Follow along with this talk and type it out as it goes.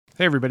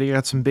Hey, everybody. I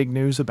got some big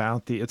news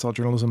about the It's All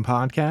Journalism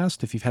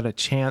podcast. If you've had a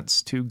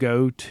chance to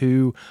go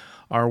to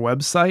our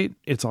website,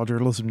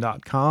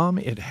 itsalljournalism.com,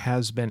 it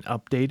has been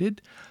updated.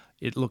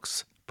 It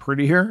looks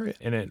prettier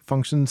and it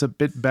functions a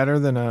bit better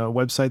than a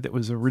website that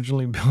was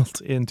originally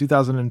built in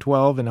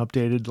 2012 and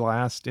updated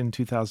last in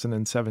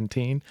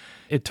 2017.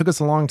 It took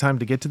us a long time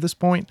to get to this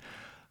point,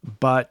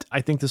 but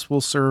I think this will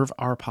serve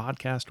our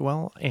podcast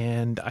well,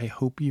 and I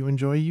hope you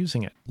enjoy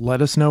using it.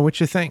 Let us know what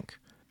you think.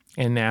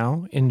 And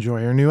now,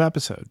 enjoy our new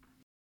episode.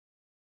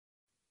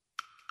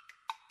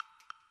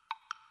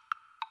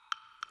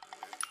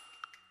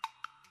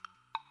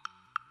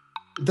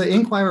 The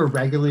Inquirer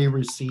regularly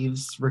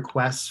receives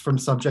requests from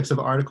subjects of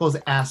articles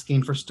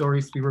asking for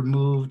stories to be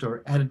removed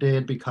or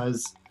edited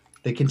because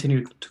they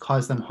continue to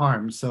cause them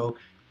harm. So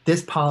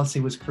this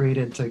policy was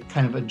created to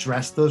kind of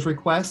address those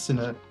requests in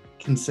a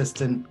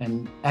consistent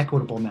and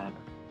equitable manner.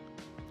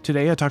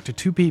 Today, I talked to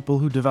two people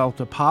who developed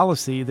a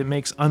policy that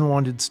makes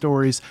unwanted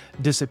stories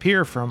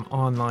disappear from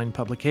online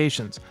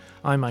publications.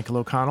 I'm Michael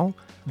O'Connell.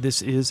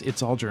 This is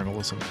It's All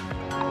Journalism.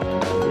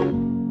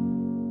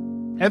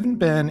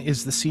 Benn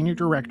is the Senior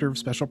Director of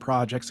Special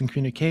Projects and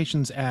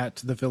Communications at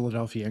the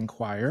Philadelphia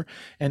Inquirer,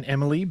 and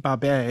Emily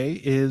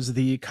Babay is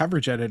the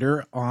coverage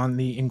editor on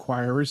the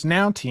Inquirer's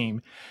Now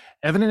team.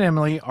 Evan and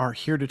Emily are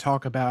here to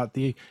talk about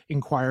the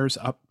Inquirer's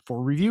Up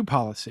for Review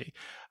policy,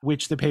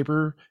 which the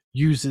paper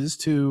uses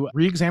to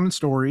re-examine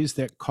stories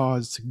that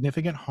caused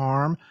significant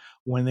harm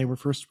when they were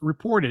first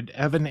reported.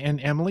 Evan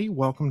and Emily,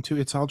 welcome to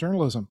It's All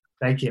Journalism.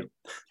 Thank you.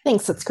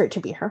 Thanks. It's great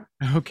to be here.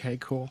 Okay,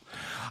 cool.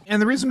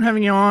 And the reason I'm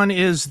having you on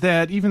is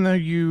that even though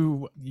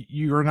you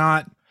are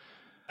not,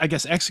 I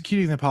guess,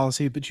 executing the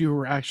policy, but you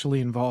were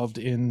actually involved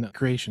in the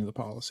creation of the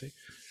policy.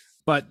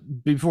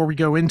 But before we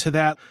go into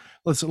that,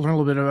 let's learn a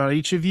little bit about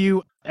each of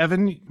you.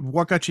 Evan,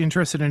 what got you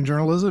interested in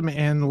journalism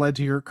and led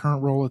to your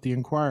current role at the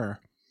Inquirer?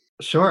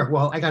 Sure.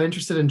 Well, I got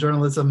interested in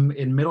journalism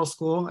in middle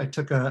school. I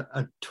took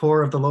a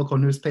tour of the local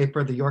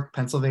newspaper, the York,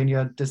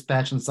 Pennsylvania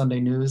Dispatch and Sunday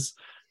News,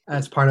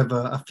 as part of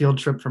a field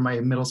trip for my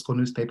middle school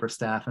newspaper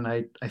staff. And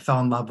I fell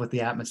in love with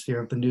the atmosphere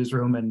of the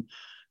newsroom, and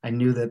I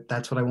knew that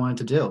that's what I wanted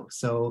to do.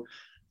 So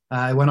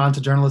I went on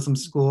to journalism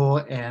school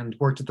and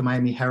worked at the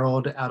Miami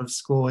Herald out of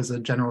school as a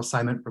general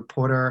assignment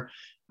reporter,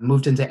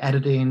 moved into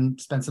editing,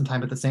 spent some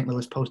time at the St.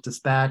 Louis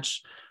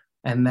Post-Dispatch.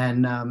 And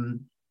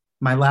then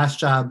my last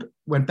job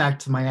went back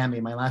to Miami.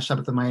 My last job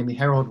at the Miami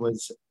Herald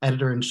was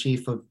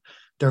editor-in-chief of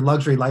their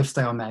luxury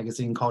lifestyle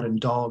magazine called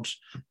Indulge.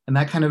 And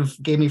that kind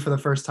of gave me for the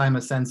first time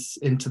a sense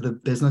into the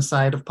business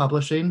side of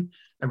publishing.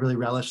 I really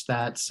relished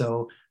that.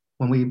 So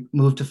when we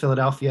moved to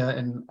Philadelphia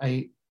and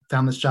I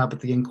found this job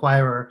at the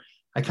Inquirer,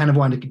 I kind of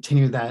wanted to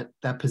continue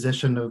that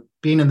position of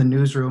being in the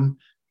newsroom,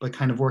 but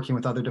kind of working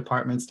with other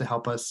departments to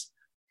help us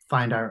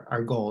find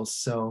our goals.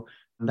 So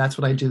that's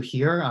what I do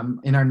here.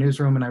 I'm in our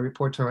newsroom and I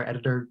report to our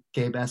editor,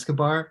 Gabe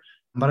Escobar,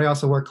 but I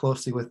also work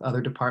closely with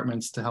other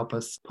departments to help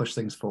us push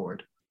things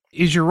forward.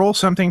 Is your role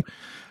something,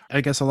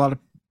 I guess, a lot of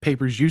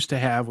papers used to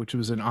have, which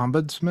was an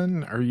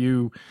ombudsman? Are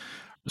you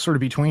sort of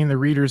between the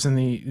readers and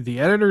the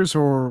editors,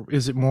 or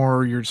is it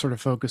more you're sort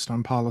of focused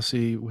on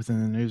policy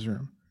within the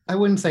newsroom? I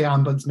wouldn't say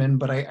ombudsman,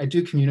 but I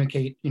do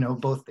communicate,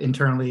 both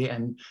internally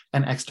and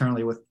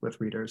externally with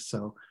readers.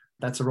 So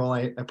that's a role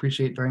I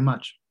appreciate very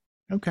much.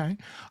 Okay.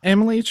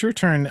 Emily, it's your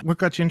turn. What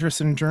got you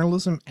interested in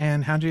journalism,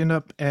 and how'd you end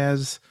up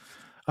as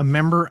a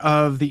member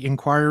of the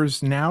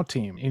Inquirer's Now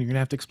team? And you're going to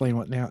have to explain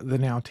what the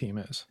Now team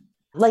is.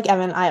 Like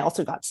Evan, I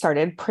also got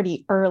started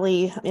pretty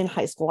early in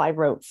high school. I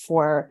wrote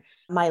for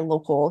my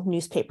local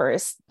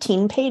newspaper's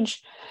teen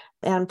page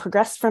and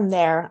progressed from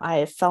there.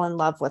 I fell in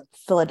love with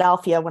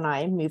Philadelphia when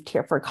I moved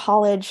here for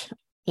college,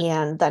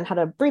 and then had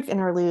a brief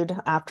interlude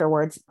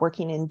afterwards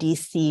working in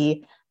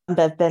DC.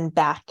 I've been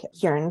back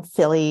here in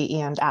Philly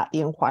and at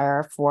the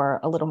Inquirer for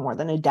a little more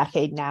than a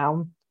decade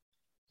now.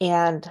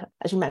 And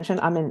as you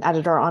mentioned, I'm an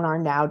editor on our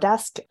Now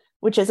desk,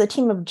 which is a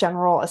team of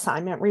general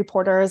assignment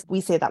reporters. We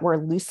say that we're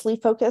loosely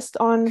focused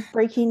on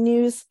breaking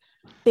news.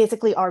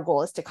 Basically, our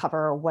goal is to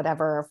cover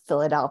whatever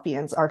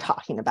Philadelphians are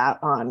talking about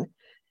on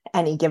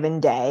any given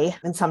day.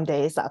 And some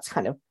days that's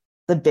kind of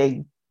the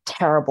big,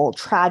 terrible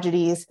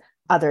tragedies.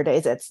 Other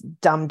days it's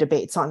dumb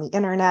debates on the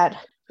internet.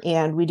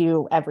 And we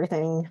do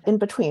everything in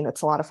between.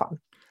 It's a lot of fun.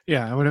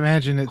 Yeah, I would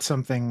imagine it's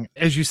something,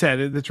 as you said,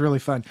 it's really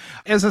fun.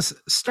 As a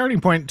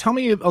starting point, tell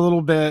me a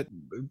little bit,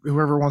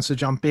 whoever wants to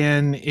jump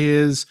in,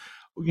 is,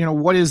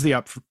 what is the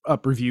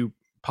up review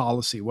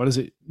policy? What is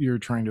it you're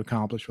trying to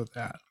accomplish with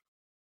that?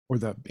 Or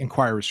the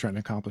Inquirer is trying to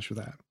accomplish with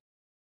that?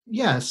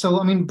 Yeah,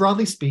 so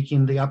broadly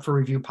speaking, the Up for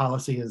Review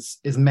policy is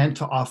meant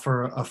to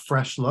offer a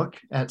fresh look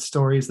at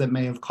stories that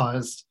may have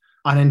caused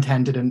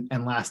unintended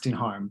and lasting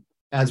harm.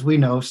 As we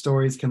know,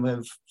 stories can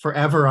live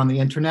forever on the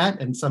internet,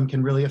 and some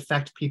can really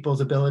affect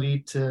people's ability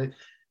to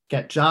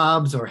get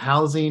jobs or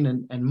housing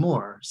and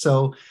more.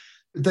 So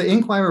the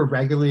Inquirer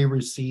regularly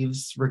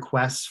receives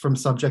requests from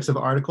subjects of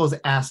articles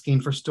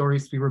asking for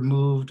stories to be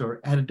removed or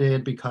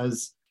edited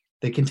because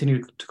they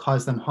continue to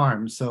cause them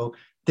harm. So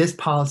this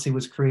policy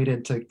was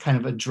created to kind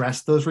of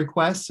address those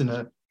requests in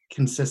a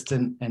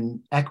consistent,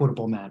 and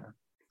equitable manner.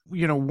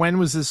 When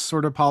was this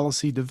sort of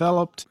policy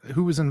developed?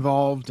 Who was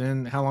involved,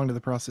 and how long did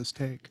the process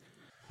take?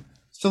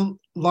 So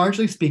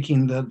largely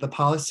speaking, the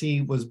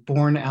policy was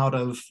born out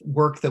of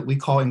work that we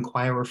call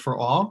Inquirer for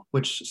All,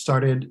 which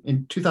started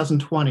in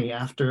 2020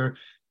 after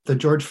the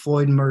George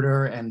Floyd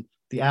murder and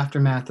the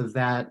aftermath of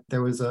that.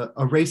 There was a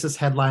racist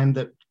headline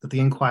that the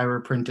Inquirer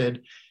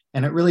printed,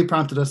 and it really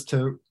prompted us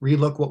to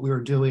relook what we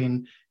were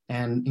doing.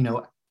 And,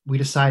 we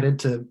decided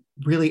to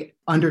really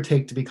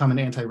undertake to become an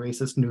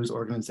anti-racist news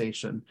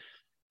organization.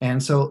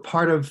 And so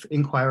part of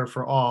Inquirer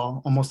for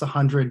All, almost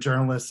 100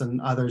 journalists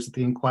and others at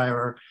the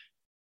Inquirer,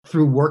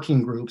 through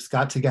working groups,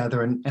 got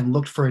together and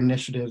looked for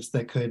initiatives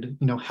that could,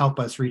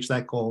 help us reach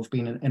that goal of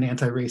being an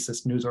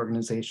anti-racist news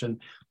organization.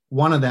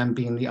 One of them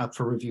being the Up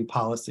for Review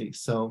policy.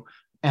 So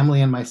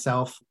Emily and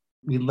myself,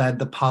 we led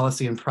the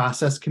Policy and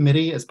Process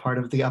Committee as part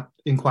of the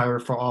Inquirer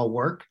for All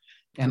work.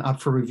 And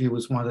Up for Review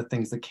was one of the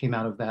things that came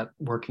out of that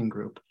working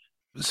group.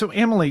 So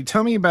Emily,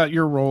 tell me about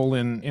your role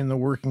in the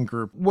working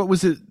group. What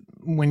was it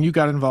when you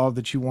got involved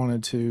that you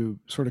wanted to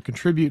sort of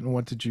contribute, and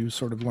what did you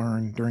sort of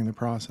learn during the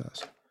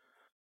process?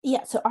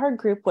 Yeah, so our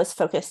group was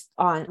focused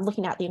on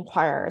looking at the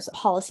Inquirer's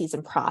policies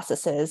and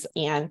processes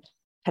and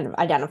kind of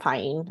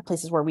identifying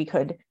places where we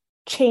could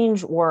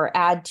change or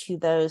add to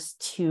those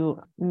to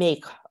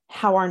make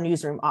how our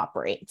newsroom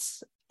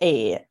operates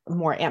a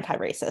more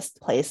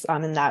anti-racist place.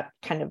 And that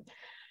kind of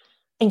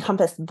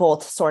encompassed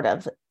both sort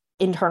of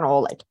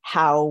internal, like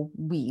how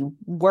we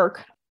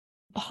work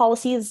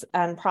policies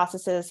and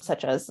processes,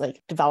 such as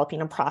like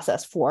developing a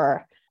process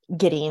for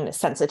getting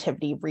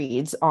sensitivity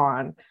reads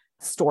on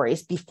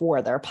stories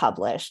before they're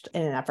published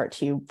in an effort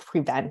to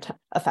prevent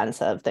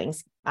offensive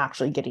things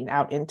actually getting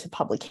out into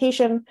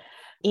publication.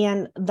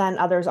 And then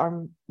others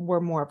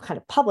were more kind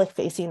of public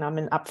facing.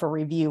 And Up for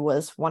Review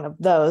was one of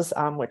those,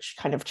 which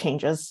kind of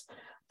changes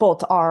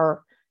both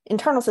our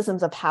internal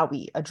systems of how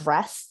we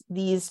address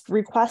these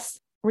requests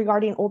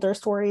regarding older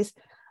stories,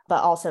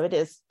 but also it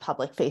is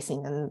public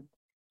facing, and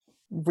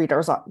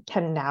readers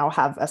can now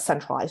have a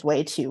centralized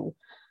way to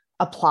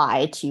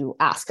apply to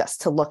ask us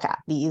to look at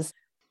these.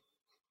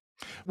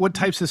 What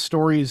types of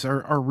stories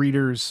are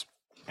readers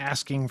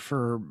asking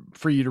for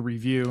you to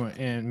review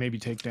and maybe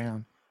take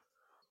down?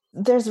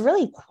 There's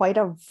really quite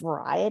a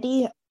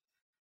variety.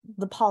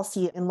 The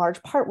policy in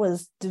large part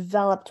was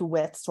developed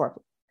with sort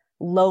of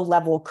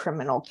low-level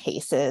criminal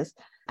cases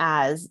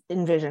as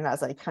envisioned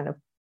as a kind of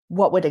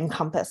what would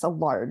encompass a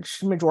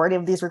large majority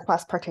of these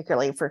requests,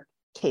 particularly for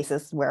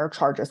cases where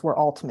charges were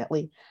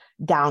ultimately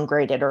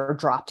downgraded or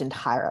dropped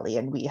entirely,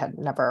 and we had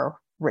never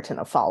written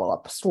a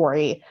follow-up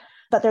story.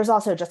 But there's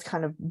also just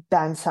kind of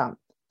been some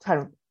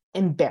kind of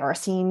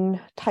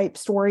embarrassing type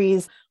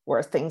stories,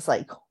 or things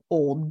like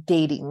old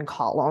dating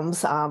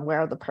columns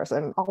where the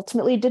person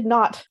ultimately did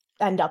not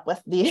end up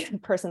with the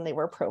person they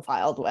were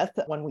profiled with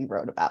when we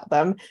wrote about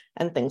them,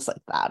 and things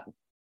like that.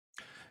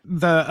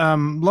 The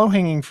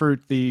low-hanging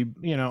fruit, the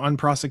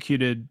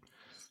unprosecuted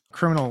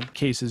criminal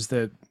cases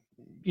that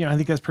I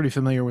think that's pretty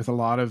familiar with a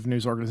lot of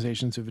news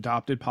organizations who've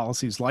adopted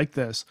policies like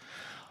this.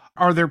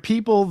 Are there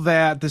people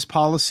that this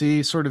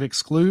policy sort of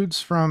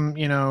excludes from,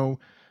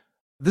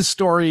 this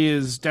story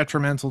is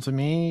detrimental to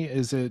me?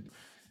 Is it,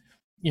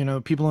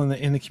 people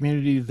in the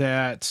community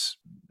that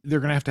they're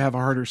going to have a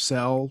harder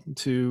sell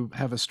to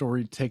have a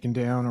story taken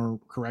down or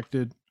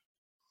corrected?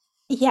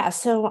 Yeah,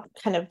 so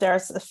kind of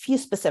there's a few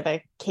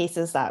specific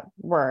cases that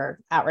were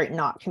outright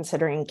not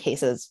considering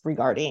cases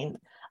regarding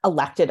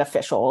elected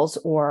officials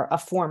or a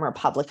former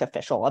public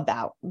official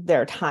about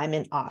their time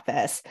in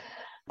office.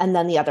 And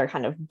then the other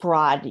kind of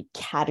broad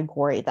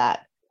category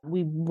that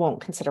we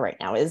won't consider right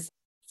now is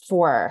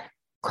for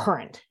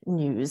current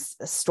news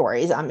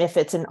stories. If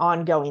it's an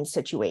ongoing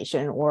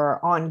situation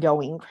or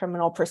ongoing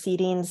criminal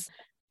proceedings,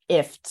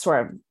 if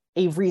sort of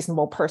a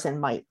reasonable person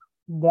might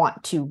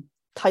want to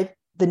type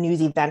the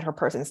news event or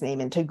person's name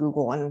into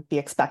Google and be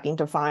expecting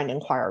to find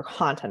Inquirer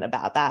content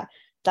about that,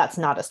 that's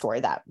not a story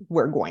that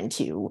we're going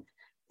to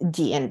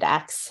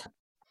de-index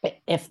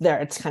if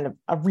it's kind of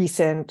a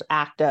recent,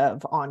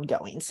 active,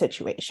 ongoing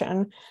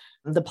situation.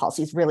 The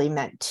policy is really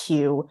meant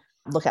to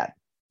look at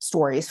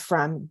stories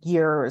from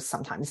years,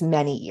 sometimes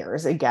many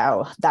years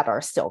ago, that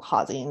are still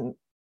causing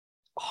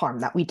harm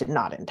that we did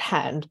not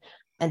intend,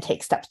 and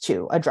take steps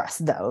to address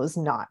those,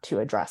 not to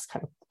address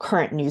kind of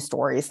current news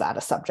stories that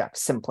a subject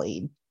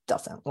simply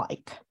doesn't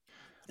like.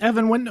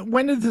 Evan,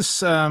 when did this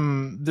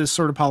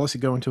sort of policy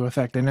go into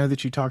effect? I know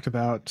that you talked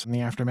about in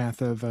the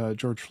aftermath of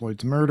George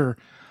Floyd's murder.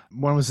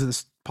 When was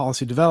this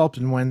policy developed,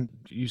 and when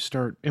you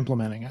start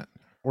implementing it,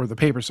 or the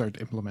paper start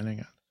implementing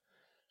it?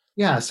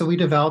 Yeah, so we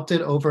developed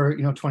it over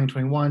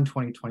 2021,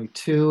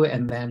 2022,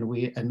 and then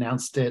we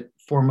announced it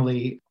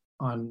formally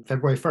on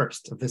February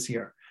 1st of this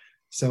year.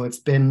 So it's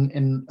been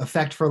in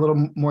effect for a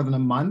little more than a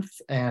month,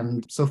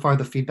 and so far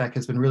the feedback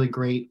has been really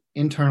great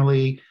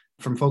internally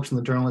from folks in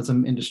the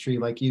journalism industry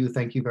like you.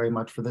 Thank you very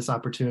much for this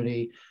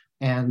opportunity.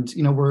 And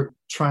we're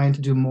trying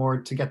to do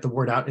more to get the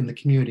word out in the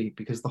community,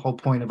 because the whole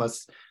point of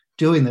us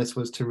doing this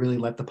was to really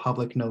let the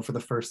public know for the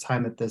first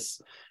time at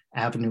this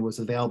avenue was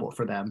available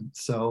for them.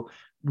 So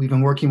we've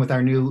been working with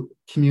our new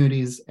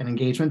communities and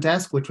engagement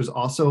desk, which was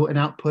also an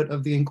output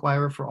of the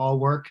Inquirer for All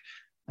work.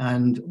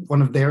 And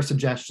one of their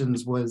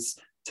suggestions was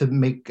to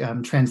make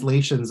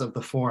translations of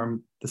the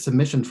form, the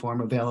submission form,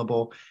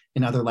 available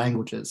in other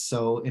languages.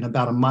 So in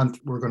about a month,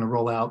 we're going to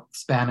roll out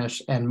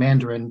Spanish and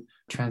Mandarin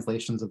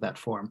translations of that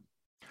form.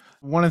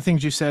 One of the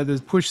things you said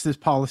that pushed this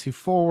policy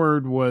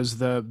forward was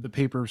the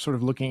paper sort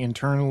of looking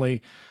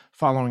internally,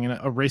 following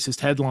a racist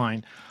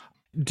headline.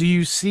 Do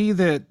you see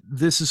that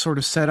this is sort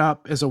of set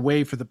up as a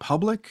way for the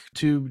public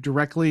to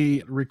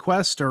directly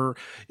request, or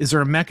is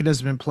there a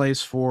mechanism in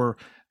place for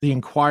the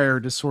Inquirer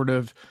to sort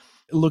of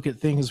look at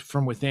things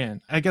from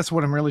within? I guess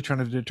what I'm really trying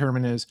to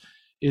determine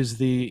is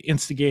the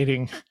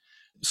instigating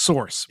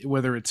source,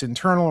 whether it's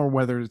internal or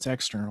whether it's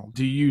external.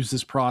 Do you use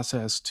this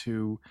process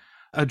to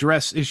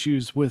address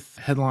issues with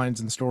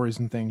headlines and stories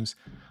and things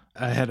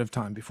ahead of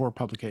time before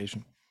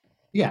publication?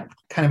 Yeah,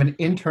 kind of an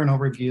internal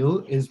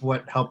review is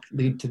what helped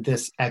lead to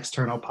this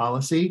external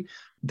policy.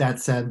 That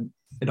said,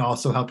 it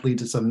also helped lead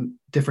to some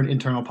different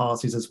internal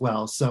policies as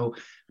well. So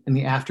in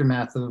the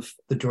aftermath of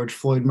the George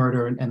Floyd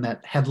murder and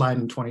that headline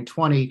in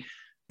 2020,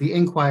 the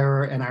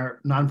Inquirer and our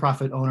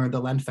nonprofit owner,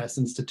 the Lenfest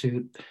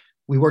Institute,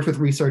 we worked with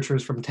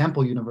researchers from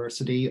Temple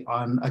University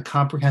on a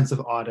comprehensive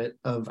audit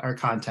of our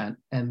content.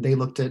 And they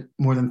looked at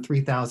more than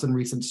 3,000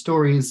 recent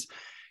stories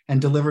and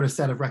delivered a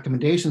set of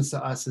recommendations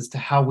to us as to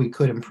how we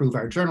could improve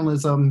our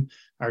journalism,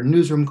 our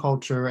newsroom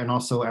culture, and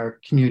also our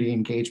community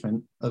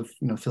engagement of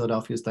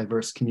Philadelphia's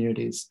diverse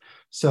communities.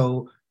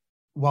 So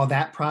while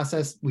that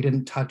process, we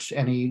didn't touch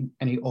any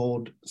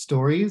old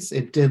stories,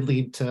 it did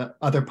lead to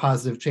other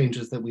positive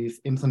changes that we've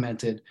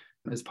implemented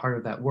as part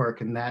of that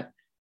work. And that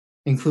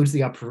includes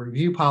the up for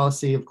review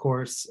policy, of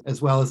course,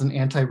 as well as an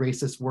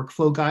anti-racist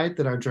workflow guide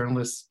that our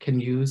journalists can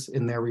use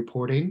in their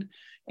reporting.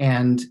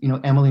 And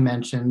Emily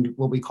mentioned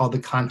what we call the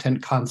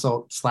Content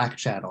Consult Slack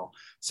channel.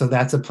 So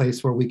that's a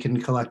place where we can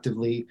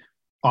collectively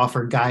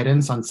offer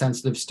guidance on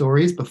sensitive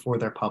stories before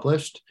they're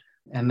published.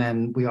 And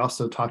then we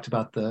also talked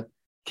about the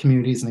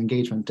communities and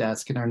engagement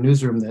desk in our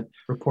newsroom that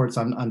reports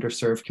on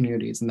underserved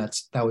communities. And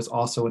that was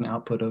also an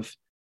output of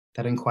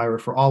that Inquirer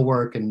for All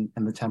work and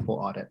the Temple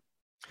audit.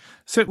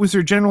 So was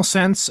there a general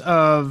sense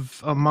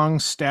of among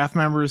staff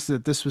members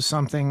that this was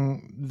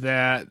something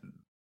that,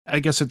 I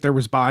guess, that there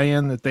was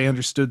buy-in, that they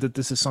understood that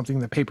this is something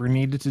the paper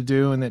needed to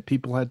do and that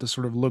people had to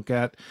sort of look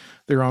at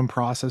their own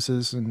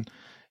processes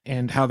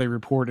and how they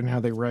report and how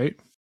they write?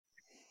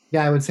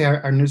 Yeah, I would say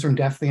our newsroom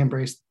definitely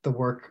embraced the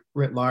work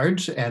writ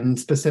large, and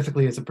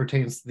specifically as it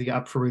pertains to the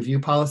up for review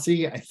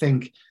policy. I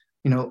think,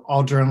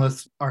 all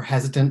journalists are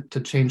hesitant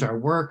to change our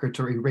work or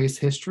to erase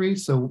history.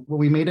 So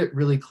we made it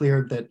really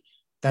clear that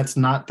that's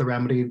not the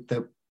remedy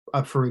that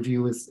up for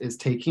review is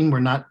taking.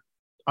 We're not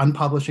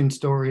unpublishing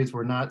stories.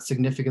 We're not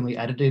significantly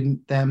editing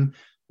them.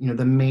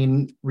 The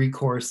main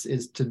recourse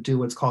is to do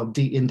what's called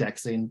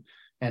de-indexing.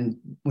 And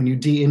when you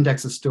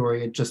de-index a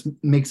story, it just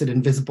makes it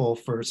invisible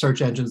for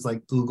search engines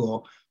like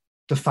Google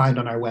to find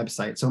on our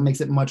website. So it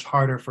makes it much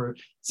harder for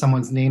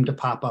someone's name to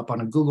pop up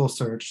on a Google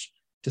search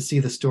to see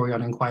the story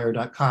on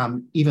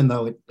Inquirer.com, even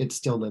though it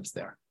still lives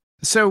there.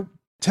 So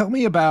tell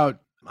me about,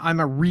 I'm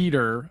a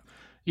reader.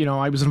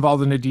 I was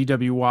involved in a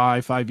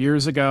DWI 5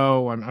 years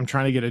ago. I'm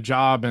trying to get a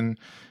job, and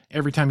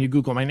every time you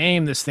Google my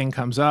name, this thing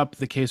comes up.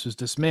 The case was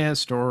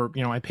dismissed, or,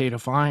 I paid a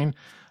fine,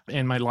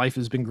 and my life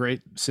has been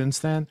great since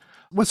then.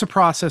 What's the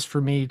process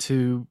for me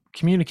to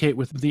communicate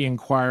with the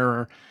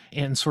Inquirer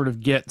and sort of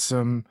get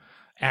some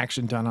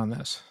action done on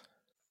this?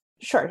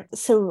 Sure.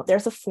 So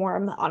there's a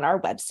form on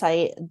our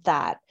website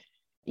that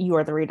you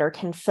or the reader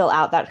can fill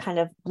out that kind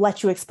of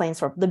lets you explain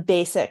sort of the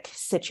basic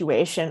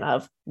situation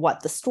of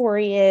what the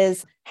story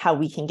is, how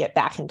we can get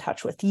back in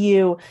touch with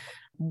you,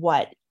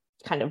 what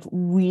kind of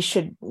we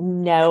should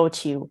know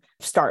to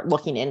start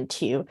looking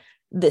into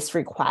this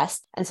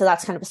request. And so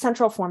that's kind of a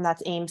central form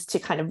that aims to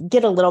kind of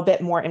get a little bit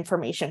more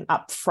information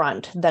up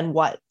front than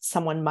what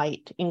someone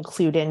might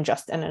include in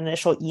just an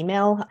initial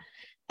email.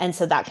 And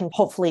so that can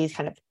hopefully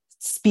kind of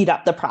speed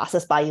up the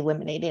process by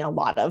eliminating a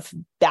lot of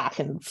back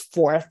and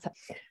forth.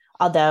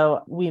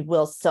 Although we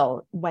will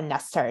still, when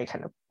necessary,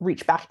 kind of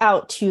reach back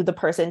out to the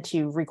person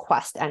to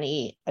request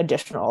any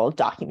additional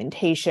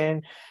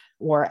documentation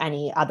or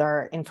any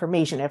other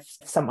information. If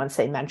someone,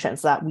 say,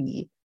 mentions that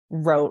we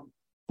wrote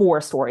 4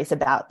 stories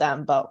about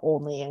them, but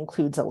only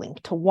includes a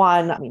link to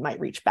one, we might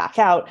reach back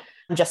out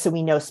just so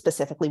we know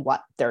specifically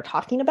what they're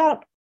talking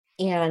about.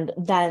 And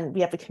then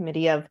we have a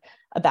committee of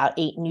about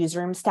 8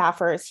 newsroom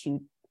staffers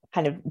who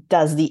kind of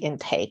does the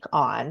intake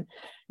on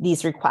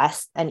these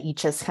requests, and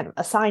each is kind of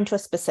assigned to a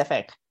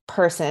specific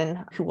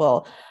person who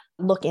will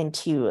look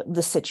into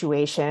the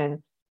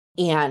situation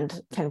and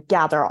kind of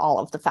gather all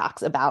of the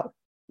facts about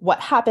what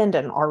happened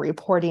and are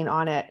reporting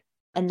on it.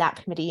 And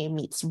that committee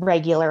meets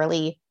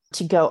regularly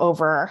to go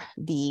over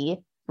the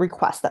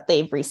requests that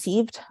they've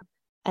received.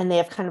 And they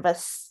have kind of a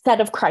set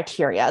of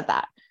criteria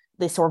that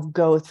they sort of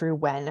go through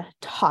when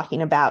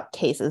talking about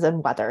cases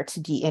and whether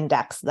to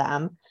de-index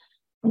them,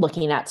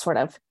 looking at sort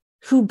of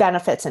who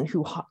benefits and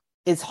who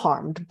is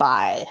harmed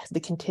by the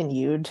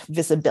continued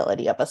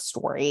visibility of a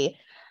story,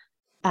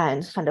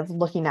 and kind of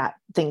looking at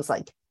things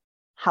like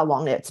how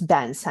long it's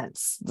been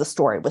since the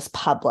story was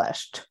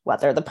published,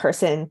 whether the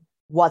person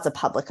was a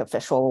public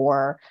official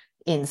or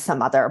in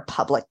some other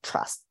public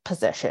trust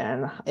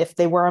position, if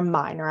they were a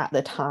minor at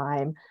the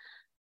time,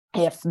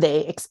 if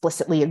they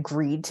explicitly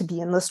agreed to be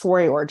in the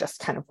story or just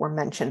kind of were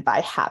mentioned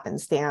by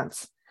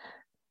happenstance,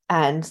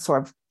 and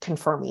sort of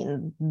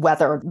confirming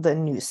whether the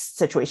news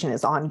situation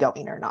is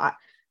ongoing or not.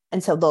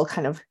 And so they'll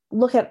kind of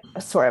look at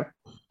sort of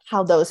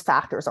how those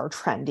factors are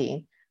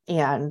trending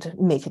and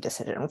make a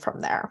decision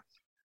from there.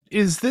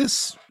 Is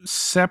this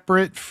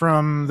separate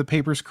from the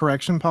paper's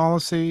correction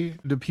policy?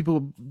 Do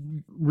people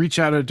reach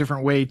out a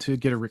different way to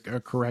get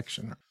a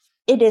correction?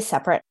 It is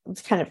separate.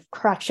 It's kind of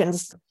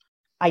corrections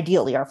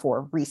ideally are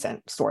for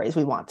recent stories.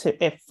 We want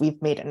to, if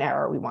we've made an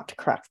error, we want to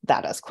correct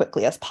that as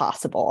quickly as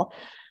possible.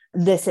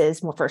 This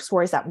is more for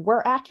stories that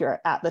were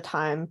accurate at the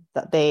time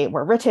that they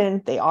were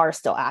written. They are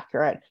still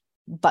accurate,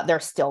 but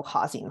they're still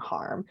causing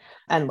harm.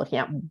 And looking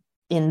at,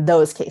 in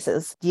those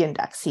cases,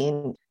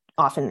 de-indexing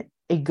often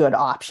a good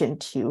option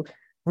to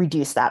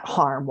reduce that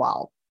harm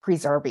while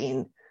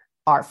preserving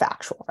our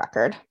factual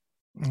record.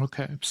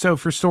 Okay. So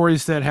for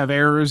stories that have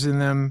errors in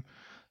them,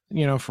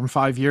 from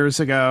 5 years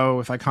ago,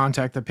 if I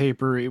contact the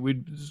paper, it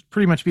would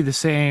pretty much be the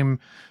same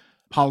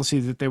policy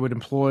that they would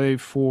employ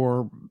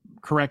for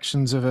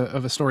corrections of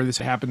a story that's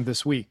happened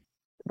this week.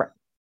 Right.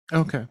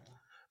 Okay.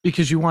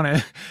 Because you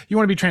want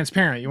to be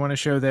transparent. You want to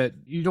show that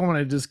you don't want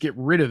to just get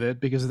rid of it,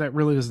 because that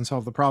really doesn't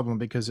solve the problem,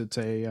 because it's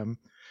the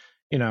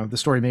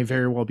story may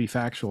very well be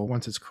factual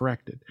once it's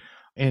corrected,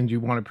 and you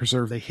want to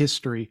preserve the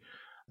history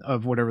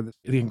of whatever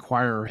the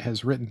Inquirer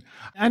has written.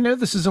 I know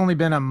this has only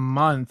been a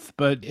month,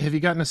 but have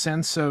you gotten a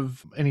sense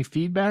of any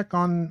feedback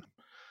on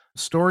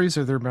stories?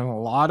 Have there been a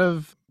lot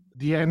of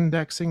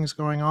de-indexings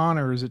going on,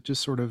 or is it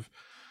just sort of,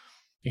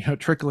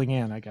 trickling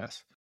in, I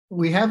guess?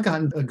 We have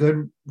gotten a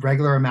good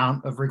regular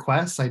amount of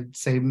requests. I'd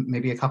say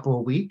maybe a couple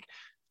a week.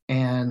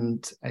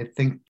 And I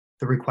think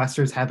the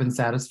requesters have been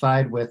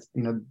satisfied with,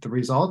 the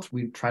results.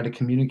 We try to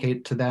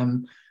communicate to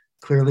them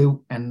clearly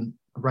and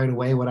right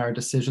away what our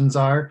decisions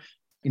are.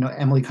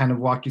 Emily kind of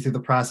walked you through the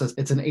process.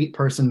 It's an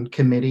 8-person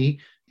committee,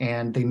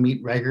 and they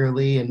meet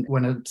regularly. And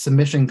when a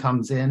submission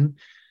comes in,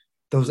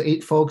 those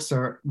 8 folks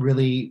are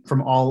really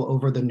from all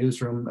over the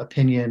newsroom: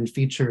 opinion,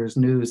 features,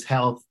 news,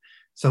 health.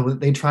 So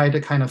they try to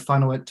kind of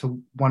funnel it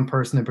to one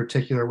person in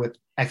particular with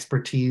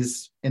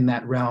expertise in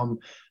that realm.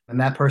 And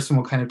that person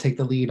will kind of take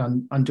the lead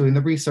on doing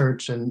the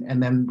research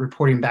and then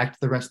reporting back to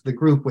the rest of the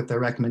group with their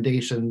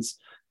recommendations.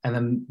 And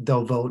then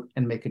they'll vote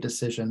and make a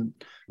decision.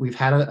 We've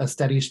had a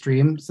steady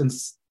stream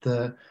since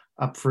the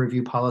up for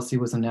review policy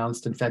was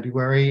announced in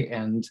February.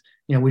 And,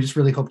 we just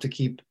really hope to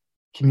keep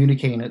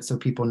communicating it so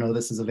people know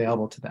this is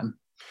available to them.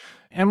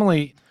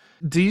 Emily,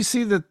 do you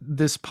see that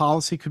this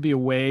policy could be a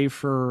way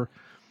for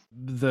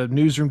the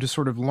newsroom to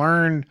sort of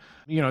learn,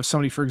 if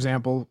somebody, for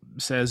example,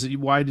 says,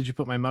 "Why did you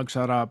put my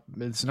mugshot up?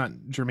 It's not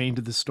germane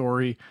to the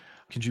story.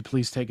 Could you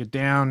please take it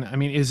down?" I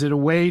mean, is it a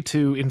way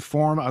to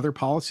inform other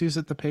policies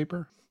at the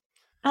paper?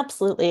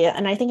 Absolutely.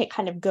 And I think it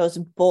kind of goes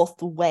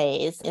both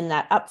ways, in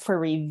that up for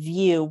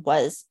review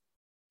was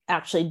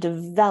actually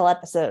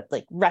developed as a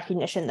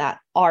recognition that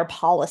our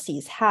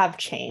policies have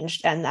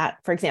changed, and that,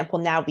 for example,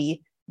 now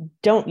we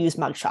don't use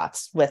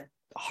mugshots with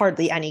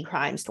hardly any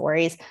crime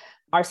stories.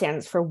 Our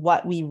standards for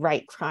what we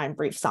write crime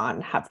briefs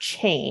on have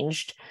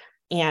changed.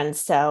 And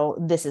so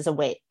this is a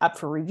way, up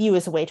for review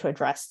is a way to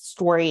address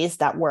stories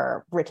that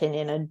were written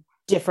in a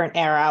different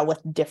era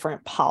with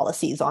different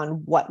policies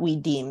on what we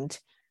deemed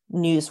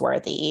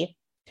newsworthy.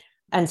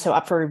 And so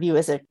up for review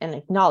is an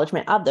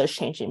acknowledgement of those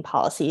changing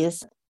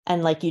policies.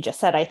 And like you just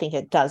said, I think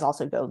it does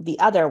also go the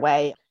other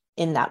way,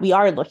 in that we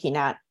are looking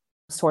at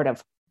sort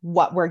of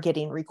what we're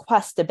getting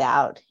requests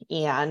about,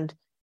 and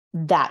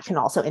that can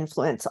also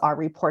influence our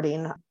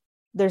reporting.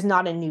 There's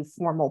not a new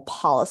formal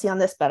policy on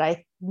this, but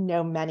I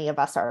know many of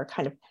us are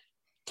kind of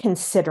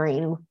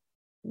considering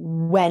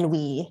when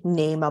we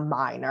name a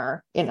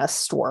minor in a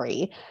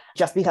story,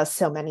 just because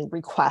so many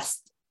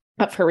requests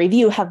up for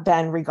review have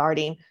been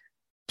regarding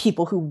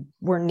people who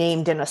were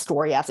named in a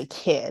story as a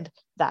kid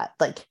that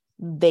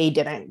they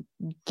didn't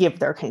give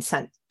their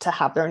consent to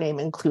have their name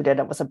included.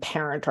 It was a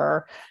parent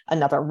or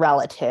another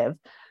relative,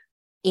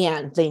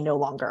 and they no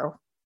longer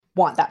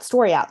want that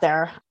story out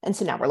there. And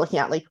so now we're looking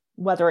at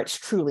whether it's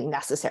truly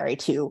necessary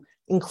to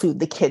include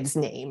the kid's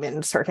name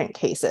in certain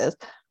cases.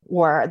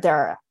 Or there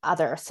are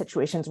other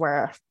situations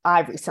where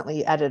I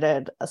recently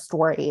edited a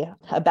story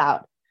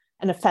about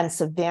an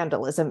offensive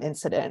vandalism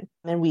incident,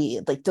 and we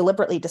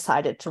deliberately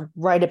decided to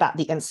write about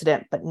the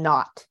incident but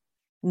not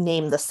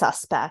name the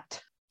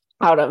suspect,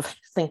 out of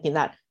thinking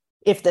that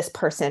if this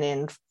person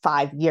in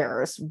 5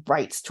 years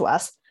writes to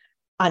us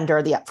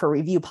under the up for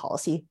review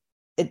policy,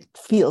 it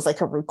feels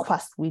like a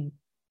request we'd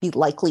be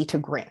likely to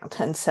grant.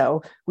 And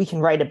so we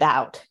can write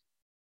about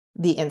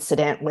the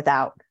incident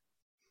without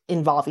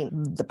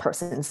involving the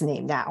person's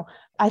name now.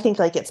 I think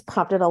it's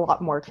prompted a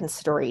lot more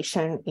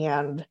consideration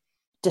and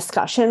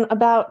discussion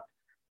about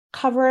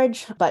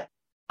coverage, but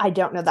I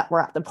don't know that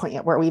we're at the point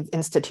yet where we've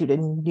instituted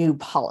new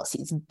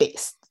policies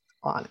based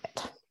on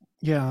it.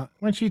 Yeah.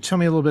 Why don't you tell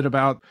me a little bit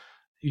about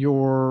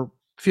your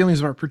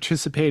feelings about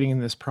participating in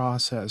this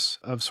process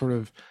of sort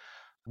of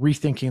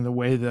rethinking the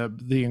way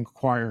the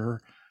Inquirer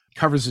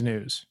covers the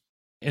news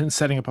and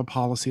setting up a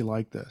policy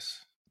like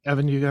this?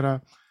 Evan, you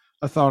got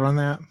a thought on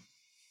that?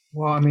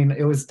 Well, I mean,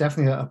 it was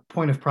definitely a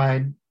point of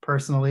pride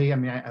personally. I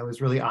mean, I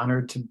was really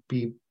honored to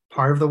be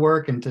part of the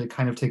work and to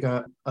kind of take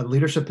a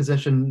leadership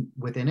position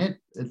within it.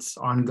 It's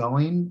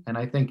ongoing. And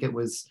I think it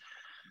was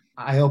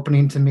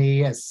eye-opening to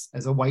me as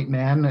a white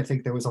man. I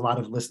think there was a lot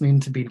of listening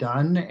to be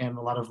done and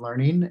a lot of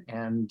learning.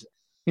 And,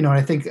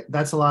 I think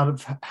that's a lot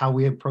of how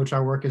we approach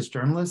our work as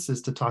journalists,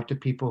 is to talk to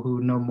people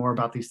who know more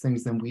about these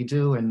things than we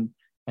do, and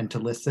to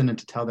listen and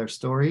to tell their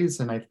stories.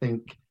 And I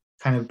think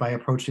kind of by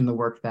approaching the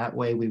work that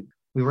way, we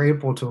were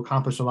able to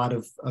accomplish a lot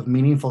of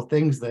meaningful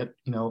things that,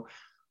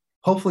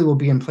 hopefully will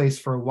be in place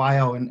for a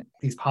while. And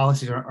these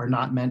policies are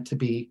not meant to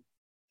be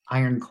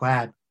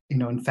ironclad.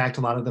 In fact,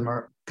 a lot of them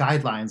are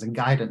guidelines and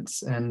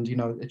guidance. And,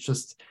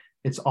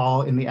 it's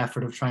all in the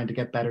effort of trying to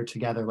get better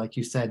together. Like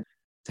you said,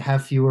 to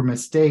have fewer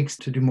mistakes,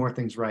 to do more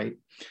things right.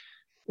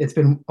 It's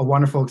been a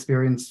wonderful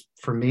experience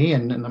for me,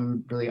 and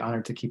I'm really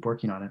honored to keep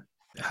working on it.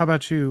 How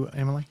about you,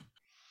 Emily?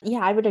 Yeah,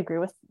 I would agree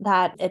with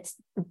that. It's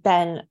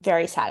been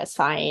very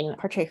satisfying,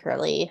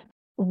 particularly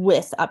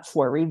with up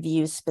for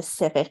reviews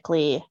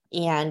specifically.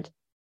 And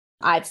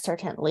I've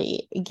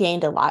certainly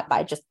gained a lot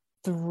by just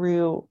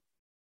through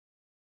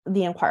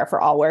the Inquirer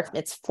for All work.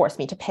 It's forced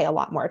me to pay a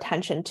lot more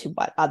attention to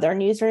what other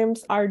newsrooms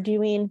are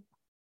doing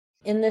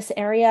in this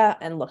area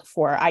and look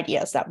for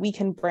ideas that we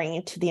can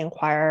bring to the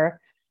Inquirer.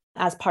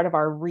 As part of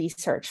our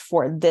research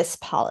for this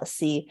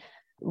policy,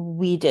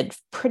 we did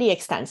pretty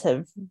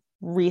extensive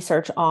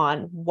research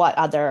on what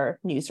other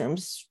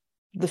newsrooms,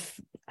 the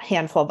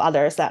handful of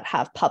others that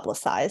have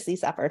publicized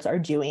these efforts, are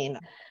doing,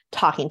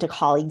 talking to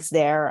colleagues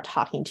there,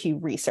 talking to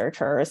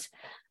researchers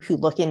who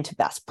look into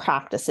best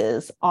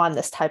practices on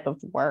this type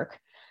of work,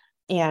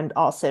 and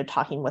also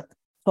talking with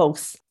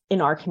folks in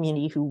our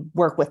community who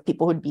work with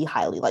people who'd be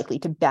highly likely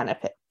to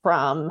benefit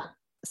from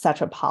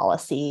such a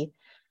policy.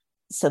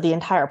 So the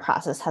entire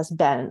process has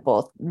been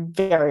both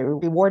very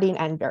rewarding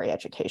and very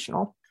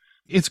educational.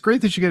 It's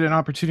great that you get an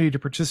opportunity to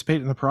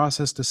participate in the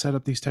process to set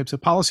up these types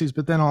of policies,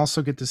 but then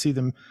also get to see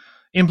them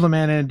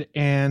implemented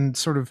and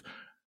sort of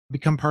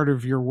become part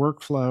of your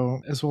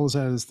workflow as well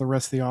as the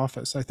rest of the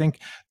office. I think,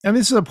 and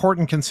this is an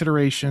important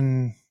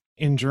consideration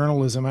in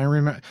journalism. I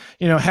remember,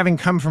 having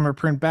come from a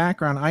print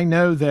background, I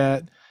know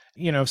that,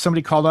 if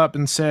somebody called up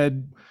and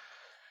said,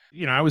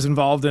 I was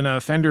involved in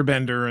a fender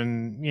bender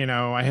and,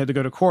 I had to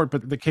go to court,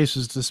 but the case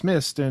was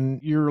dismissed.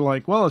 And you're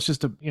like, well, it's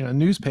just a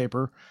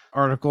newspaper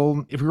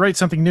article. If we write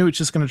something new, it's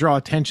just going to draw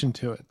attention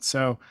to it.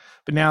 So,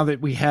 but now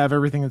that we have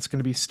everything that's going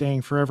to be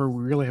staying forever,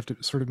 we really have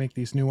to sort of make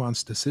these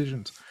nuanced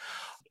decisions.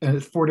 And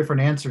it's 4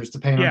 different answers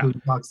depending on who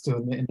talks to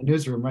in the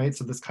newsroom, right?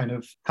 So this kind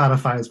of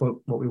codifies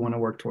what we want to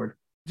work toward.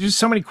 There's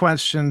so many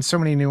questions, so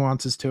many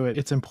nuances to it.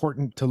 It's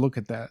important to look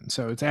at that.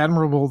 So it's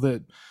admirable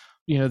that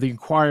the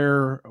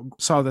Inquirer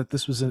saw that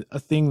this was a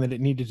thing that it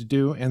needed to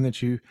do, and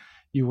that you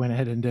went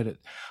ahead and did it.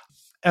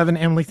 Evan,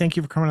 Emily, thank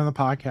you for coming on the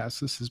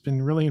podcast. This has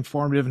been really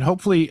informative, and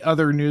hopefully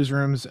other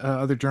newsrooms,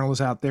 other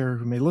journalists out there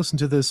who may listen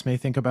to this may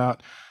think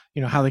about,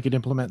 how they could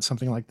implement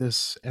something like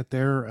this at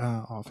their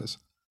office.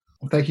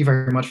 Well, thank you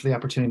very much for the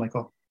opportunity,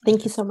 Michael.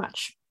 Thank you so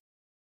much.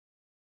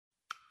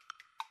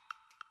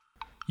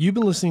 You've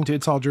been listening to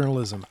It's All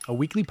Journalism, a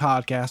weekly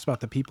podcast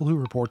about the people who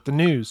report the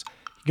news.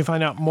 You can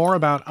find out more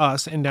about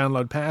us and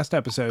download past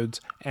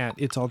episodes at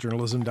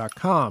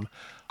itsalljournalism.com.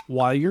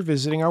 While you're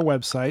visiting our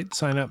website,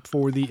 sign up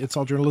for the It's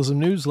All Journalism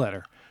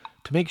newsletter.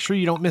 To make sure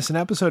you don't miss an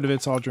episode of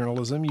It's All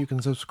Journalism, you can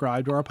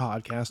subscribe to our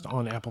podcast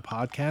on Apple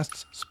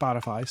Podcasts,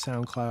 Spotify,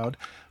 SoundCloud,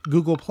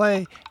 Google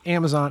Play,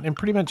 Amazon, and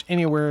pretty much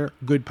anywhere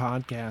good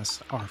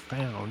podcasts are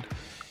found.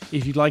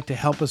 If you'd like to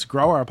help us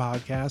grow our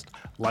podcast,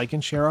 like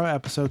and share our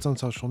episodes on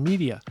social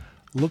media.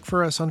 Look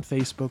for us on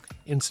Facebook,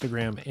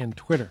 Instagram, and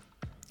Twitter.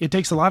 It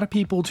takes a lot of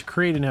people to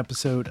create an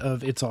episode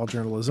of It's All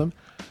Journalism.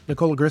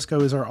 Nicola Grisco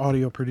is our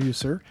audio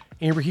producer.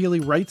 Amber Healy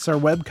writes our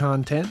web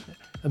content.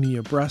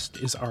 Amelia Brust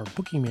is our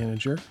booking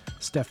manager.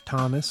 Steph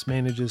Thomas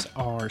manages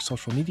our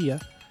social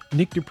media.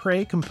 Nick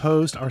Dupre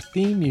composed our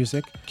theme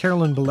music.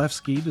 Carolyn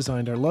Belevsky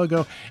designed our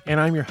logo. And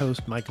I'm your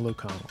host, Michael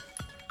O'Connell.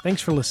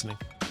 Thanks for listening.